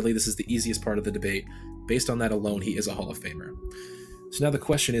 Undoubtedly, this is the easiest part of the debate. Based on that alone, he is a Hall of Famer. So now the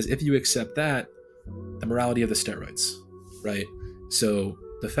question is, if you accept that, the morality of the steroids, right? So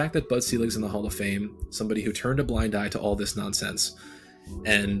the fact that Bud Selig's in the Hall of Fame, somebody who turned a blind eye to all this nonsense,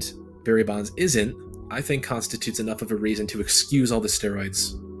 and Barry Bonds isn't, I think constitutes enough of a reason to excuse all the steroid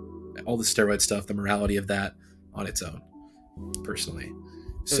stuff, the morality of that on its own, personally.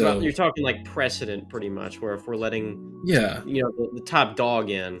 So you're talking like precedent, pretty much, where if we're letting, the top dog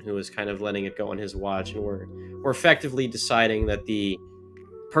in, who is kind of letting it go on his watch, and we're effectively deciding that the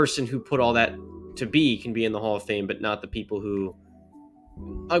person who put all that to be can be in the Hall of Fame, but not the people who,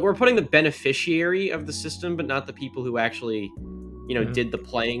 like, we're putting the beneficiary of the system, but not the people who actually, did the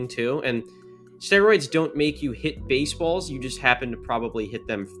playing too. And steroids don't make you hit baseballs; you just happen to probably hit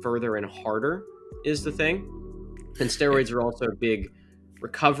them further and harder, is the thing. And steroids are also a big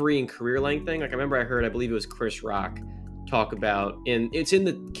recovery and career length thing. Like, I believe it was Chris Rock talk about, it's in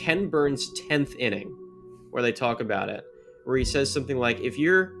the Ken Burns 10th inning where they talk about it, where he says something like, if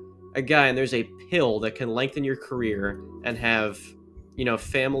you're a guy and there's a pill that can lengthen your career and have,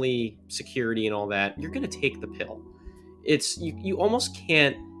 family security and all that, you're going to take the pill. It's, you almost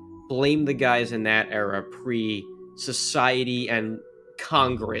can't blame the guys in that era, pre-society and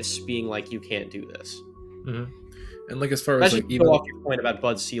Congress being like, you can't do this. Mm-hmm. And like, as far as like, even off your point about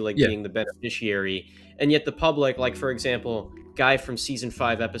Bud Selig being the beneficiary, and yet the public, like, for example, guy from season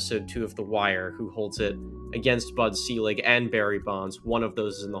 5, episode 2 of The Wire, who holds it against Bud Selig and Barry Bonds, one of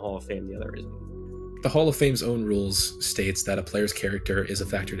those is in the Hall of Fame, the other isn't. The Hall of Fame's own rules states that a player's character is a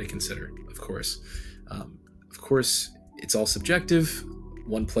factor to consider, of course. It's all subjective.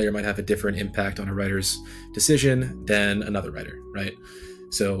 One player might have a different impact on a writer's decision than another writer, right?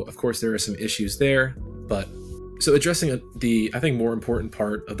 So, of course, there are some issues there, but so addressing the, I think, more important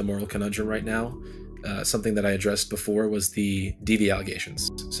part of the moral conundrum right now, something that I addressed before was the DV allegations.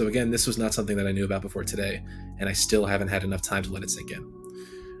 So again, this was not something that I knew about before today, and I still haven't had enough time to let it sink in.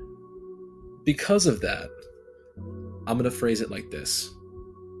 Because of that, I'm going to phrase it like this.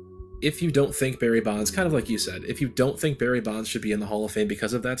 If you don't think Barry Bonds, kind of like you said, if you don't think Barry Bonds should be in the Hall of Fame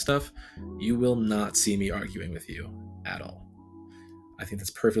because of that stuff, you will not see me arguing with you at all. I think that's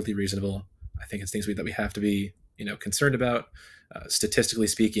perfectly reasonable. I think it's things that we have to be, concerned about. Statistically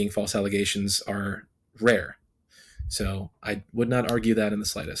speaking, false allegations are rare. So I would not argue that in the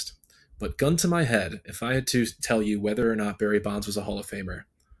slightest. But gun to my head, if I had to tell you whether or not Barry Bonds was a Hall of Famer,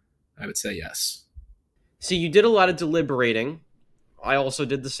 I would say yes. See, you did a lot of deliberating. I also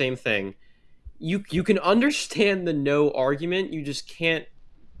did the same thing. You can understand the no argument. You just can't.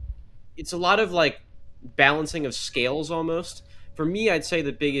 It's a lot of like balancing of scales almost. For me, I'd say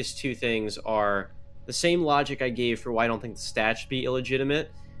the biggest 2 things are the same logic I gave for why I don't think the stats should be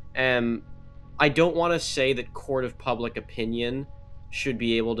illegitimate. I don't want to say that court of public opinion should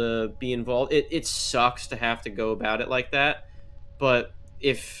be able to be involved. It sucks to have to go about it like that, but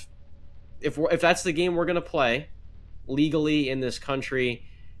if that's the game we're gonna play legally in this country,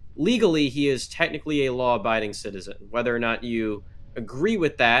 legally he is technically a law-abiding citizen. Whether or not you agree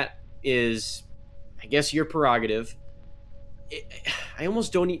with that is, I guess, your prerogative. I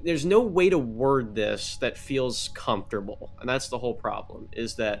almost don't. There's no way to word this that feels comfortable, and that's the whole problem.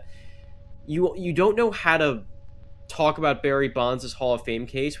 Is that you don't know how to talk about Barry Bonds' Hall of Fame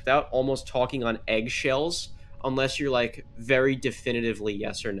case without almost talking on eggshells, unless you're like very definitively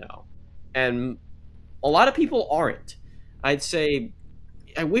yes or no. And a lot of people aren't. I'd say,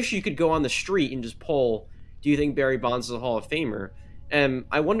 I wish you could go on the street and just poll, do you think Barry Bonds is a Hall of Famer? And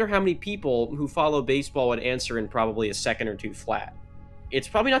I wonder how many people who follow baseball would answer in probably a second or two flat. It's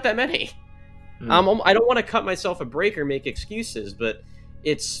probably not that many. I don't want to cut myself a break or make excuses, but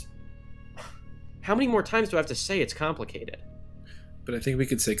it's... How many more times do I have to say it's complicated? But I think we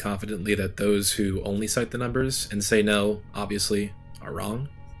could say confidently that those who only cite the numbers and say no, obviously, are wrong.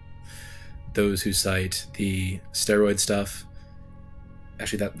 Those who cite the steroid stuff,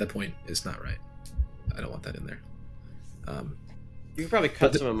 actually, that point is not right. I don't want that in there. You can probably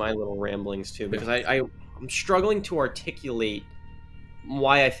cut some of my little ramblings too, because I'm struggling to articulate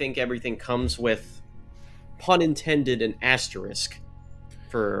why I think everything comes with, pun intended, an asterisk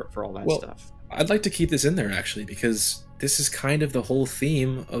for all that stuff. I'd like to keep this in there, actually, because this is kind of the whole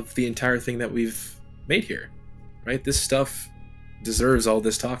theme of the entire thing that we've made here, right? This stuff deserves all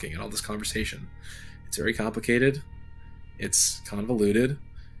this talking and all this conversation. It's very complicated, it's convoluted,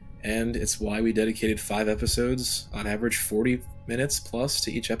 and it's why we dedicated 5 episodes, on average 40 minutes plus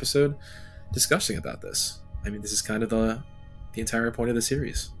to each episode, discussing about this. I mean, this is kind of the entire point of the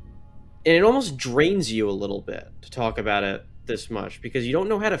series. And it almost drains you a little bit to talk about it this much, because you don't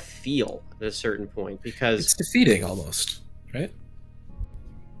know how to feel at a certain point, because it's defeating almost, right?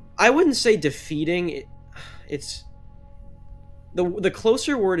 I wouldn't say defeating. It's the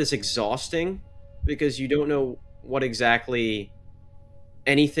closer word is exhausting, because you don't know what exactly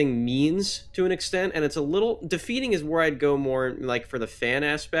anything means to an extent, and it's a little defeating is where I'd go more like for the fan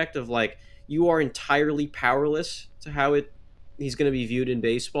aspect of like, you are entirely powerless to how he's going to be viewed in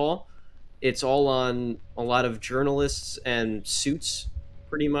baseball. It's all on a lot of journalists and suits,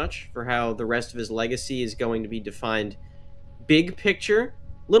 pretty much, for how the rest of his legacy is going to be defined. Big picture,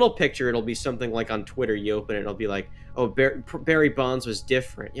 little picture, it'll be something like on Twitter, you open it, it'll be like, oh, Barry Bonds was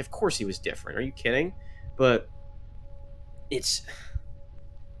different. Yeah, of course he was different. Are you kidding? But it's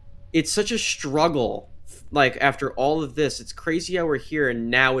such a struggle. Like, after all of this, it's crazy how we're here,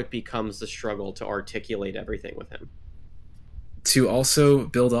 and now it becomes the struggle to articulate everything with him. To also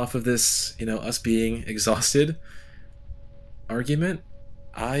build off of this, us being exhausted argument,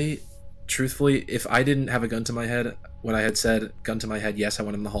 I truthfully, if I didn't have a gun to my head when I had said, gun to my head, yes, I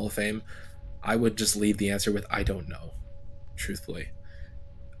want him in the Hall of Fame, I would just leave the answer with, I don't know, truthfully.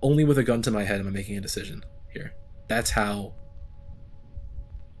 Only with a gun to my head am I making a decision here. That's how...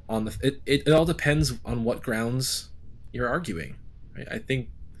 It all depends on what grounds you're arguing, right? I think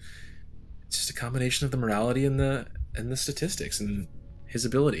it's just a combination of the morality and the statistics and his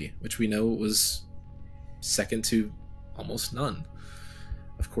ability, which we know was second to almost none.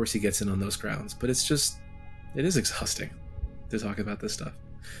 Of course he gets in on those grounds, but it is exhausting to talk about this stuff.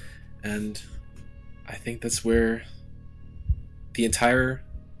 And I think that's where the entire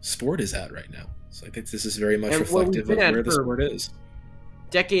sport is at right now. So I think this is very much reflective of where the sport is.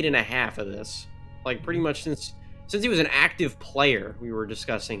 Decade and a half of this, like pretty much since he was an active player, we were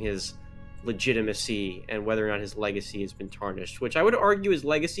discussing his legitimacy and whether or not his legacy has been tarnished, which I would argue his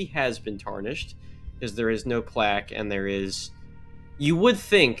legacy has been tarnished, because there is no plaque, and you would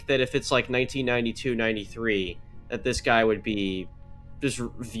think that if it's like 1992-93 that this guy would be just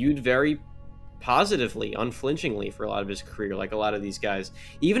viewed very positively, unflinchingly for a lot of his career, like a lot of these guys.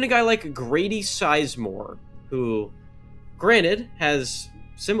 Even a guy like Grady Sizemore, who granted has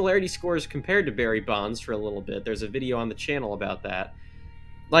similarity scores compared to Barry Bonds for a little bit. There's a video on the channel about that.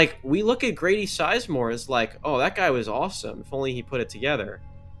 Like, we look at Grady Sizemore as like, oh, that guy was awesome, if only he put it together.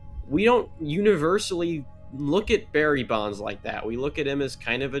 We don't universally look at Barry Bonds like that. We look at him as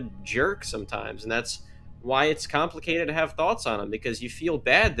kind of a jerk sometimes, and that's why it's complicated to have thoughts on him, because you feel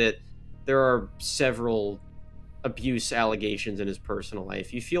bad that there are several abuse allegations in his personal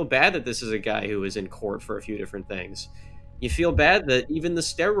life. You feel bad that this is a guy who is in court for a few different things. You feel bad that even the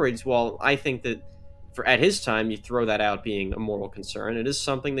steroids, while I think that at his time, you throw that out being a moral concern, it is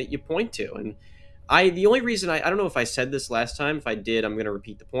something that you point to. And the only reason I don't know if I said this last time. If I did, I'm going to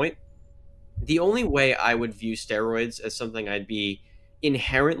repeat the point. The only way I would view steroids as something I'd be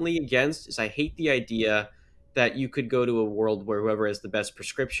inherently against is I hate the idea that you could go to a world where whoever has the best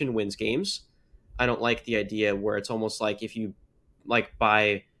prescription wins games. I don't like the idea where it's almost like if you like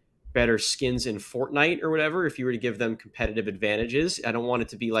buy better skins in Fortnite or whatever, if you were to give them competitive advantages. I don't want it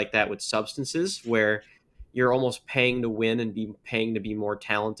to be like that with substances where you're almost paying to win and be paying to be more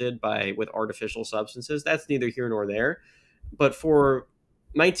talented with artificial substances. That's neither here nor there. But for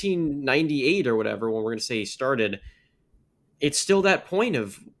 1998 or whatever, when we're going to say he started, it's still that point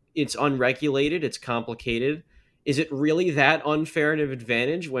of it's unregulated, it's complicated. Is it really that unfair and of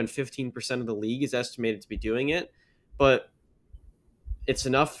advantage when 15% of the league is estimated to be doing it? But it's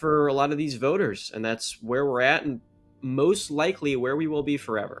enough for a lot of these voters, and that's where we're at, and most likely where we will be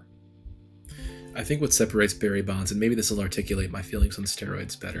forever. I think what separates Barry Bonds, and maybe this will articulate my feelings on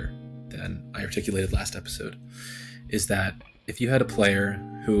steroids better than I articulated last episode, is that if you had a player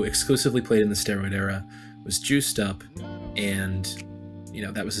who exclusively played in the steroid era, was juiced up, and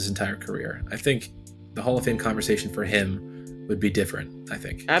that was his entire career, I think the Hall of Fame conversation for him would be different, I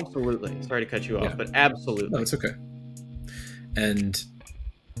think. Absolutely. Sorry to cut you off, but absolutely. No, it's okay. And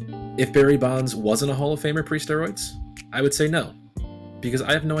if Barry Bonds wasn't a Hall of Famer pre-steroids, I would say no, because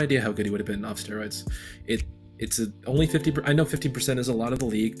I have no idea how good he would have been off steroids. Only 50%. I know 15% is a lot of the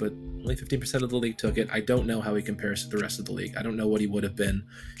league, but only 15% of the league took it. I don't know how he compares to the rest of the league. I don't know what he would have been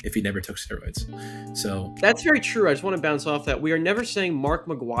if he never took steroids. So that's very true. I just want to bounce off that. We are never saying Mark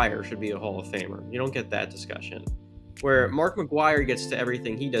McGwire should be a Hall of Famer. You don't get that discussion. Where Mark McGwire gets to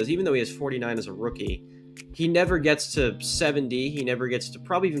everything he does, even though he has 49 as a rookie, he never gets to 70. He never gets to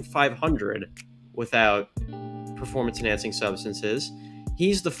probably even 500 without performance-enhancing substances.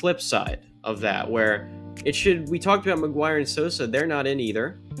 He's the flip side of that, where we talked about McGwire and Sosa, they're not in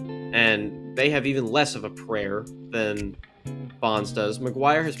either, and they have even less of a prayer than Bonds does.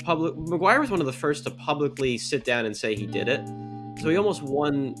 McGwire was one of the first to publicly sit down and say he did it, so he almost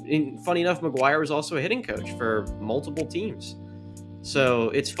won. Funny enough, McGwire was also a hitting coach for multiple teams, so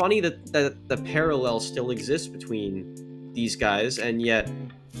it's funny that the parallel still exists between these guys, and yet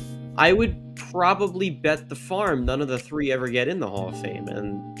I would probably bet the farm none of the three ever get in the Hall of Fame,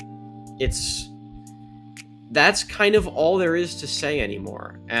 and that's kind of all there is to say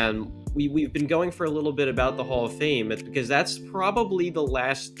anymore. And we've been going for a little bit about the Hall of Fame because that's probably the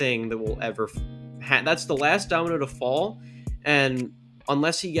last thing that will ever that's the last domino to fall. And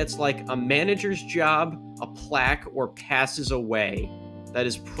unless he gets like a manager's job, a plaque, or passes away, that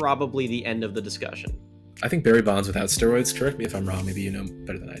is probably the end of the discussion. I think Barry Bonds without steroids, correct me if I'm wrong, maybe you know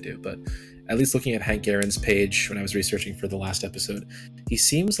better than I do, but at least looking at Hank Aaron's page when I was researching for the last episode, he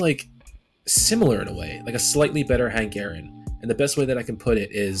seems like similar in a way, like a slightly better Hank Aaron. And the best way that I can put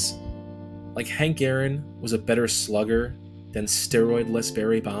it is like Hank Aaron was a better slugger than steroidless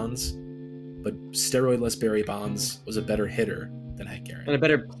Barry Bonds, but steroidless Barry Bonds was a better hitter than Hank Aaron. And a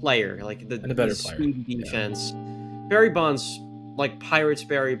better player, like the speed defense. Yeah. Barry Bonds, like Pirates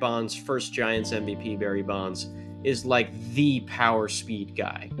Barry Bonds, first Giants MVP Barry Bonds, is like the power speed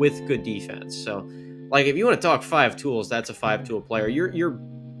guy with good defense. So like if you want to talk five tools, that's a five-tool player.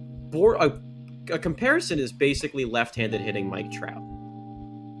 A comparison is basically left-handed hitting Mike Trout.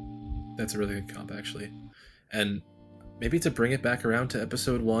 That's a really good comp, actually. And maybe to bring it back around to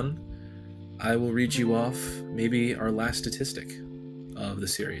episode 1, I will read you off maybe our last statistic of the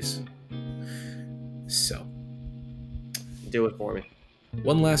series. So, do it for me.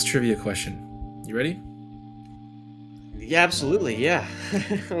 One last trivia question. You ready? Yeah, absolutely, yeah.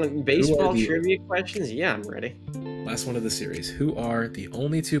 Baseball trivia questions? Yeah, I'm ready. Last one of the series. Who are the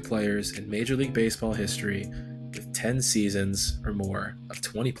only two players in Major League Baseball history with 10 seasons or more of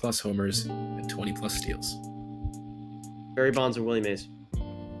 20-plus homers and 20-plus steals? Barry Bonds and Willie Mays.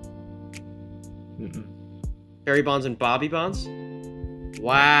 Mm-mm. Barry Bonds and Bobby Bonds?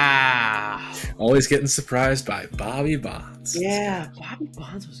 Wow. Always getting surprised by Bobby Bonds. Yeah, Bobby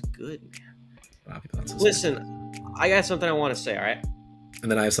Bonds was good, man. Bobby Bonds was Listen, good. I got something I want to say, all right?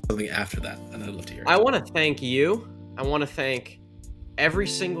 And then I have something after that, and I'd love to hear it. I want to thank you. I want to thank every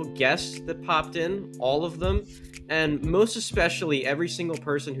single guest that popped in, all of them, and most especially every single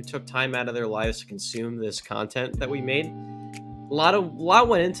person who took time out of their lives to consume this content that we made. A lot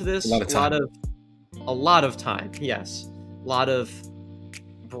went into this. A lot of time. Yes, a lot of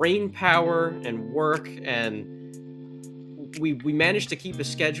brain power and work, and we managed to keep a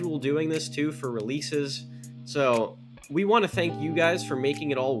schedule doing this too for releases. So we want to thank you guys for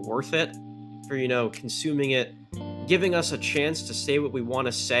making it all worth it, for consuming it, giving us a chance to say what we want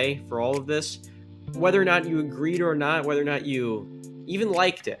to say for all of this. Whether or not you agreed or not, whether or not you even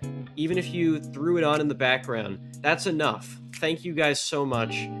liked it, even if you threw it on in the background, that's enough. Thank you guys so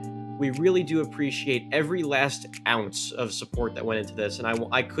much. We really do appreciate every last ounce of support that went into this, and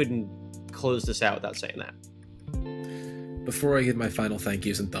I couldn't close this out without saying that. Before I give my final thank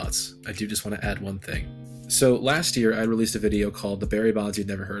yous and thoughts, I do just want to add one thing. So last year, I released a video called The Barry Bonds You'd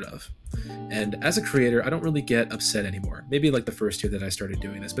Never Heard Of. And as a creator, I don't really get upset anymore. Maybe like the first year that I started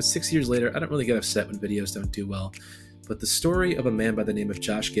doing this, but 6 years later, I don't really get upset when videos don't do well. But the story of a man by the name of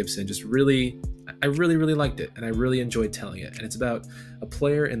Josh Gibson just I really liked it, and I really enjoyed telling it. And it's about a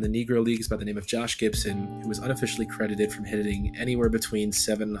player in the Negro Leagues by the name of Josh Gibson, who was unofficially credited from hitting anywhere between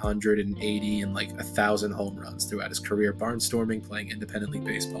 780 and like 1,000 home runs throughout his career, barnstorming, playing independent league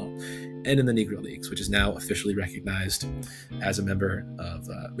baseball, and in the Negro Leagues, which is now officially recognized as a member of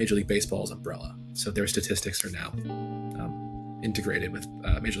Major League Baseball's umbrella. So their statistics are now integrated with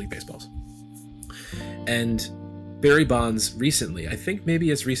Major League Baseball's. And Barry Bonds recently, I think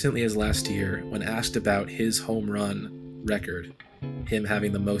maybe as recently as last year, when asked about his home run record, him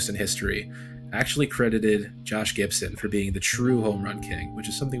having the most in history, actually credited Josh Gibson for being the true home run king, which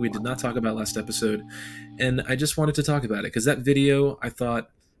is something we did not talk about last episode. And I just wanted to talk about it because that video,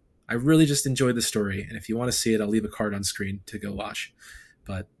 I really just enjoyed the story. And if you want to see it, I'll leave a card on screen to go watch.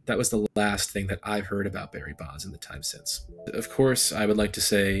 But that was the last thing that I've heard about Barry Bonds in the time since. Of course, I would like to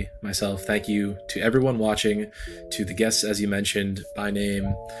say myself thank you to everyone watching, to the guests, as you mentioned, by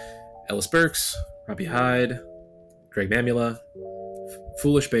name, Ellis Burks, Robbie Hyde, Greg Mamula,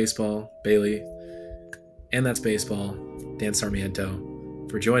 Foolish Baseball, Bailey, and That's Baseball, Dan Sarmiento,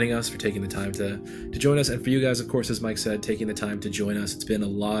 for joining us, for taking the time to join us, and for you guys, of course, as Mike said, taking the time to join us. It's been a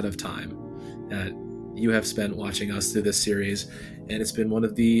lot of time that you have spent watching us through this series, and it's been one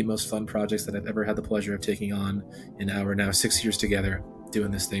of the most fun projects that I've ever had the pleasure of taking on in our now 6 years together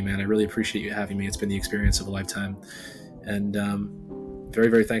doing this thing, man. I really appreciate you having me. It's been the experience of a lifetime, and very,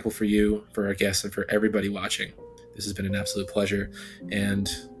 very thankful for you, for our guests, and for everybody watching. This has been an absolute pleasure and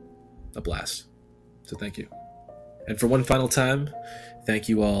a blast. So thank you. And for one final time, thank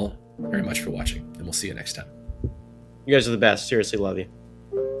you all very much for watching, and we'll see you next time. You guys are the best. Seriously, love you.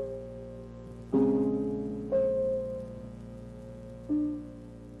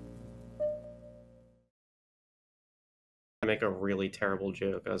 I make a really terrible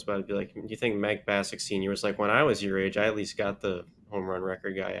joke. I was about to be like, do you think Meg Bassick Sr. was like, when I was your age, I at least got the home run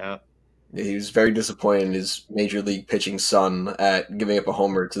record guy out? Yeah, he was very disappointed in his major league pitching son at giving up a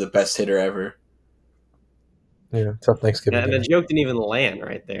homer to the best hitter ever. Yeah, tough Thanksgiving. And the joke didn't even land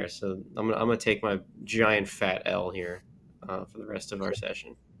right there. So I'm gonna take my giant fat L here for the rest of our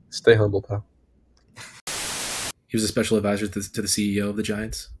session. Stay humble, pal. He was a special advisor to the CEO of the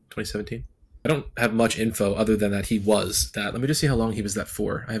Giants, 2017. I don't have much info other than that he was that. Let me just see how long he was that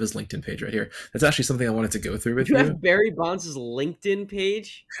for. I have his LinkedIn page right here. That's actually something I wanted to go through with you. You have Barry Bonds' LinkedIn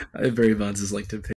page? I have Barry Bonds' LinkedIn page.